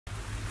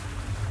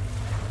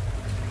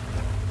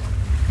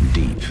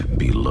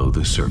below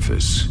the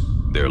surface,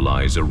 there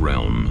lies a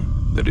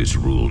realm that is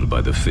ruled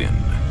by the fin.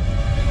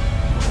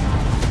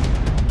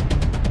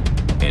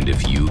 And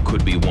if you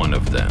could be one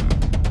of them,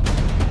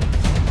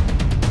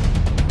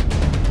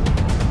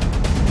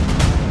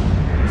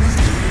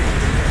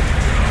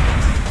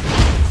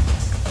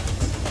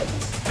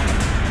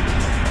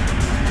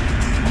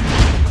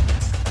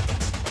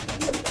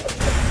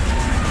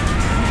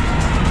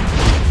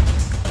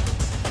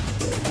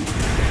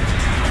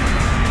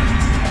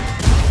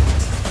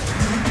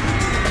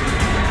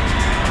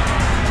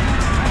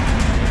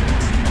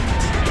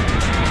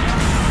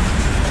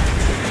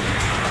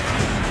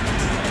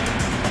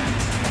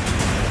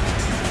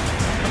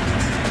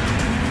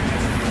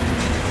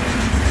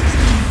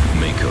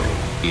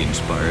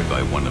 inspired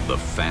by one of the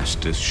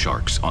fastest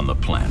sharks on the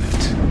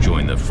planet.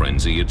 Join the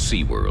frenzy at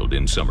SeaWorld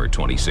in summer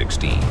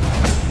 2016.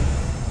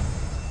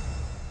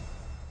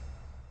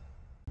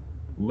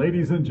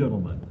 Ladies and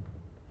gentlemen,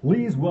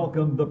 please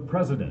welcome the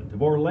president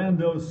of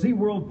Orlando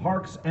SeaWorld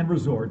Parks and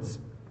Resorts,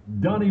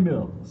 Donnie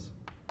Mills.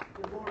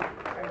 Good morning.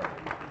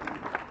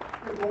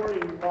 Good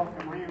morning and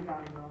welcome. I am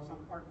Donnie Mills.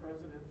 I'm park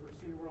president for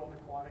SeaWorld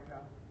Aquatica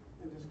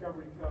and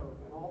Discovery Cove.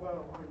 And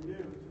although I'm new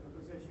to the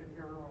position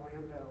here in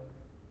Orlando,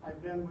 I've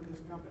been with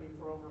this company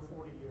for over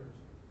 40 years.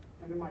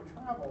 And in my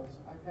travels,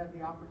 I've had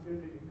the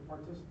opportunity to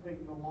participate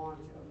in the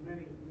launch of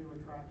many new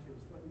attractions,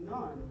 but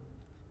none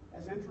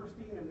as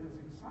interesting and as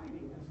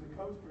exciting as the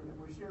coaster that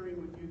we're sharing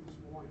with you this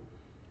morning.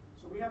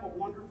 So we have a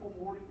wonderful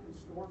morning in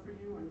store for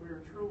you, and we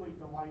are truly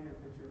delighted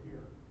that you're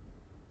here.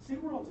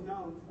 SeaWorld's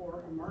known for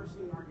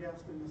immersing our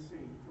guests in the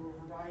sea through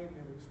a variety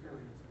of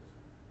experiences.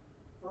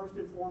 First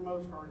and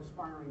foremost, our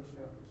inspiring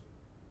shows,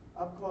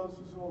 up-close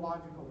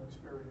zoological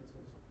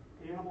experiences,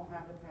 animal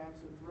habitats,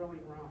 and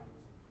thrilling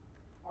rides.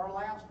 Our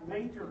last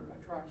major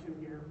attraction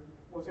here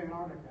was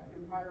Antarctica,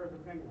 Empire of the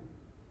Penguin,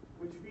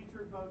 which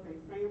featured both a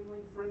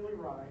family-friendly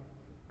ride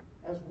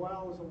as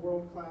well as a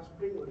world-class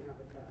penguin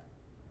habitat.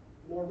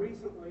 More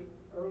recently,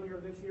 earlier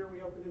this year,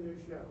 we opened a new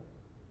show,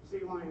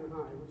 Sea Lion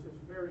High, which has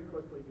very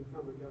quickly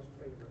become a guest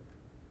favorite.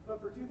 But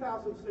for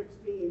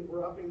 2016,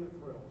 we're upping the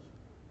thrills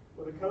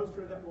with a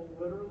coaster that will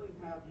literally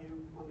have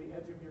you on the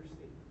edge of your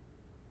seat.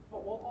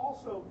 But we'll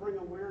also bring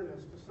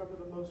awareness to some of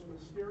the most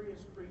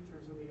mysterious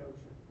creatures in the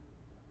ocean.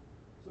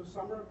 So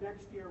summer of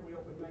next year, we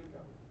open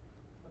Mako,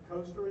 a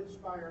coaster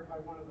inspired by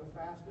one of the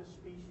fastest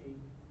species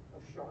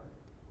of shark.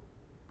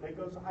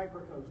 Mako's a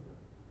hypercoaster,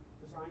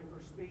 designed for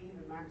speed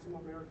and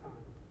maximum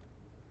airtime.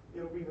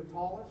 It'll be the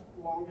tallest,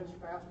 longest,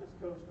 fastest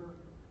coaster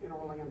in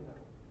Orlando.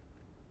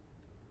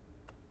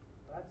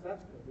 That's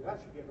good.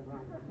 That should get a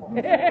round of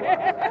applause.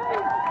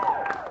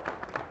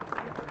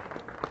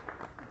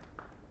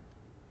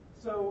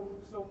 So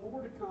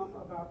more to come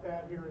about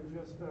that here in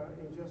just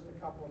a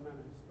couple of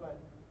minutes. But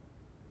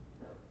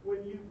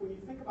when you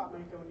think about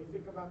Mako and you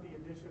think about the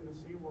addition to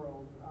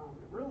SeaWorld,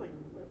 really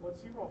what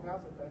SeaWorld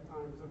has at that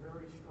time is a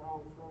very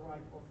strong thrill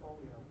ride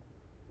portfolio.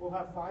 We'll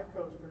have 5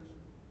 coasters,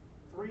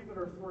 3 that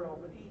are thrill,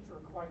 but each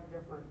are quite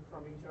different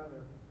from each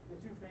other, and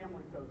 2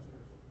 family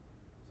coasters.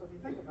 So if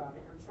you think about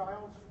it, your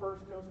child's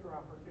first coaster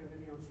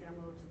opportunity on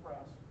Shamu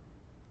Express,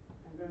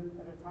 and then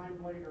at a time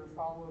later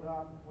followed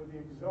up with the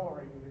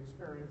exhilarating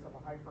experience of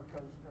a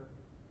Hypercoaster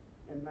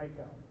in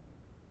Mako.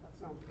 That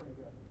sounds pretty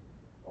good.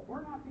 But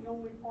we're not the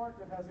only park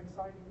that has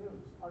exciting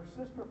news. Our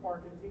sister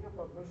park in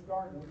Tampa, Busch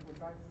Gardens,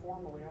 which I've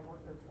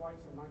worked there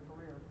twice in my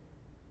career,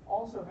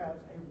 also has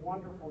a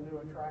wonderful new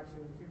attraction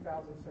in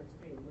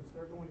 2016, which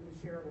they're going to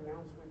share and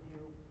announce with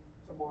you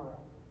tomorrow.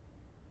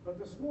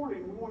 But this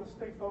morning, we want to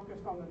stay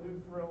focused on the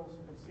new thrills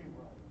at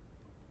SeaWorld.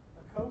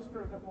 A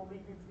coaster that will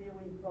leave you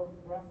feeling both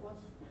breathless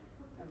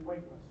and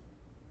weightless.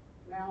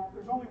 Now,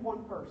 there's only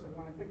one person.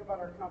 When I think about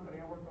our company,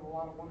 I work with a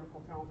lot of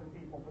wonderful, talented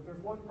people, but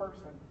there's one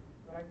person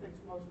that I think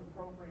is most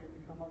appropriate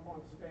to come up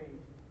on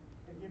stage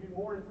and give you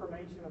more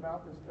information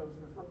about this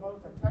coaster from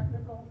both a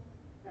technical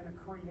and a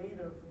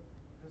creative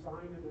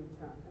design and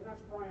intent, and that's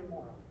Brian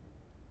Mora.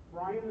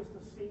 Brian is the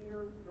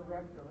Senior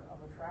Director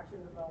of Attraction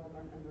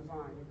Development and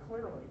Design, and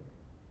clearly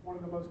one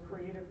of the most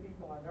creative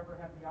people I've ever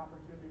had the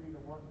opportunity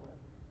to work with.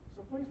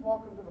 So please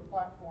welcome to the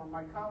platform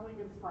my colleague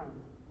and friend,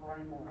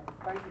 Brian Mora.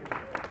 Thank you.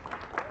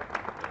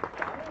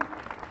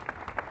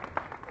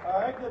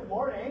 All right, good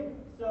morning.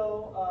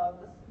 So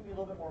this is going to be a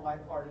little bit more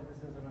lighthearted.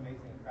 This is an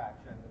amazing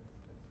attraction.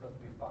 It's supposed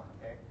to be fun,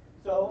 okay?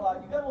 So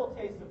you got a little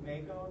taste of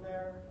Mako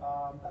there.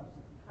 That was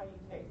a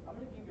tiny taste. I'm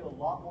going to give you a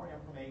lot more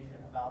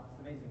information about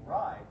this amazing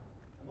ride,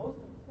 and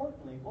most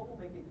importantly, what will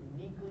make it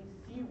uniquely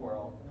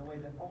SeaWorld in a way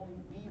that only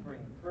we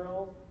bring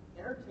thrills,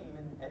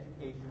 entertainment, and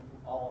education to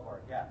all of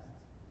our guests.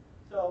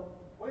 So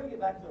we're going to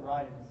get back to the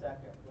ride in a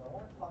second, but I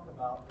want to talk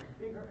about the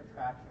bigger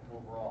attraction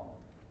overall.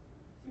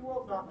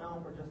 SeaWorld's not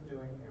known for just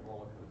doing a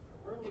roller coaster.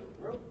 We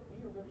are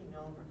really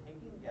known for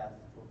taking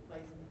guests to a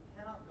place they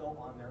cannot go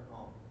on their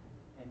own.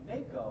 And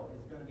Mako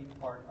is going to be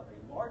part of a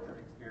larger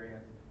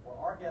experience where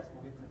our guests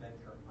will get to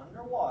venture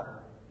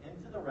underwater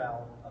into the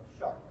realm of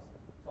sharks.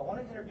 So I want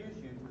to introduce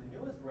you to the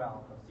newest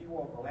realm of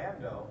SeaWorld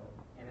Orlando,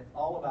 and it's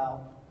all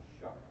about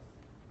sharks.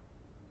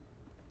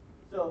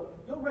 So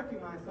you'll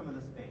recognize some of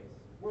the space.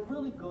 We're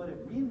really good at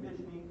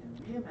re-envisioning and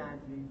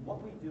reimagining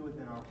what we do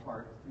within our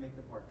parks to make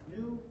the parks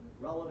new,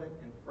 relevant,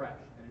 and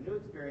fresh, and a new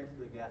experience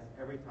for the guests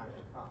every time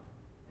they come.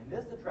 And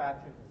this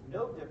attraction is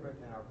no different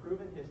than our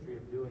proven history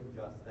of doing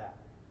just that.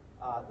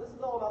 This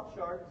is all about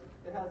sharks.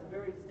 It has a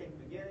very distinct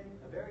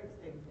beginning, a very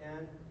distinct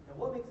end, and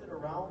what makes it a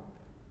realm?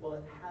 Well,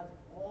 it has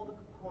all the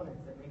components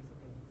that makes it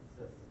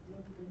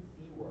distinctly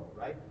SeaWorld,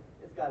 right?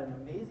 It's got an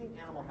amazing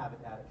animal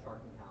habitat at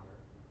Shark Encounter,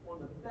 one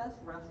of the best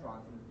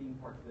restaurants in the theme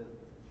park business,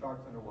 the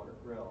Sharks Underwater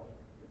Grill.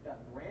 It's got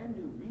brand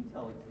new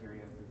retail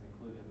experiences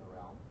included in the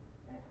realm,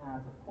 and it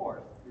has, of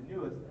course, the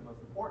newest and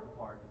most important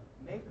part,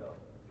 Mako,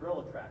 the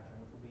thrill attraction,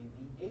 which will be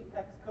the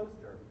apex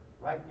coaster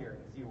right here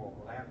in SeaWorld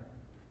Orlando.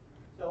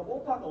 So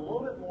we'll talk a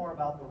little bit more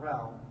about the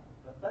realm,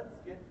 but let's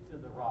get to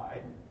the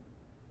ride.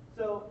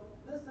 So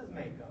this is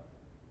Mako.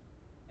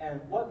 And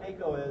what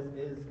Mako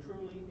is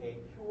truly a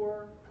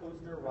pure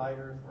coaster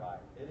rider's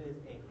ride. It is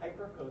a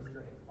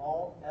hypercoaster in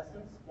all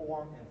essence,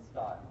 form, and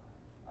style.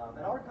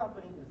 And our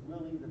company is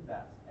really the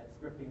best at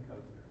scripting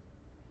coasters,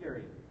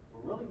 period.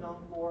 We're really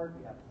known for it.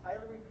 We have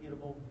highly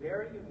repeatable,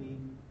 very unique,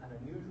 and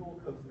unusual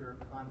coaster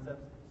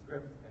concepts,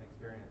 scripts, and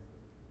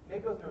experiences.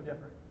 Mako's no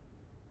different.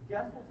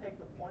 Guests will take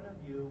the point of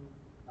view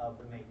of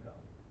the Mako,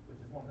 which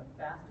is one of the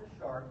fastest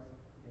sharks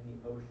in the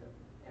ocean.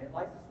 And it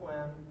likes to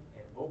swim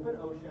in open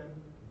ocean,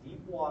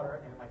 deep water,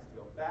 and it likes to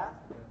go fast,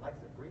 and it likes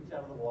to breach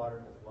out of the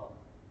water as well.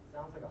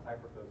 Sounds like a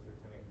hypercoaster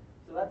to me.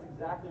 So that's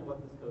exactly what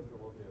this coaster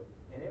will do.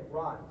 And it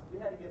runs. We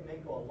had to give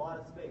Mako a lot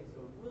of space,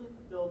 so it really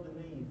fulfilled the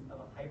needs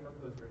of a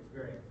hypercoaster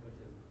experience, which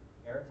is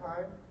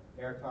airtime,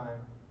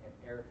 airtime, and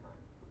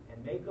airtime. And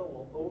Mako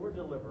will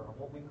over-deliver on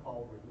what we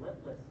call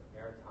relentless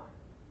airtime.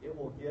 It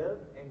will give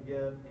and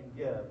give and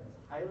give.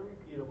 It's highly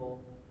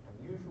repeatable,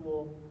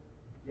 unusual,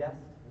 guest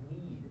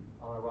need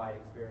on a ride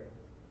experience.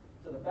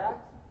 So the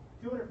facts,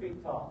 200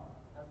 feet tall.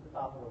 That's the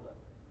top of the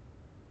list.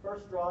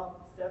 First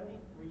drop,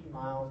 73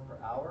 miles per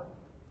hour.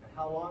 And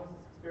how long is this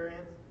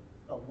experience?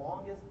 It's the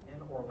longest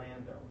in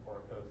Orlando for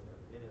a coaster.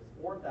 It is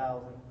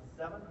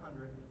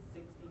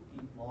 4,760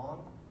 feet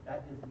long.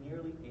 That is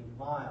nearly a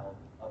mile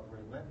of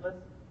relentless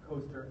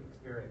coaster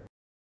experience.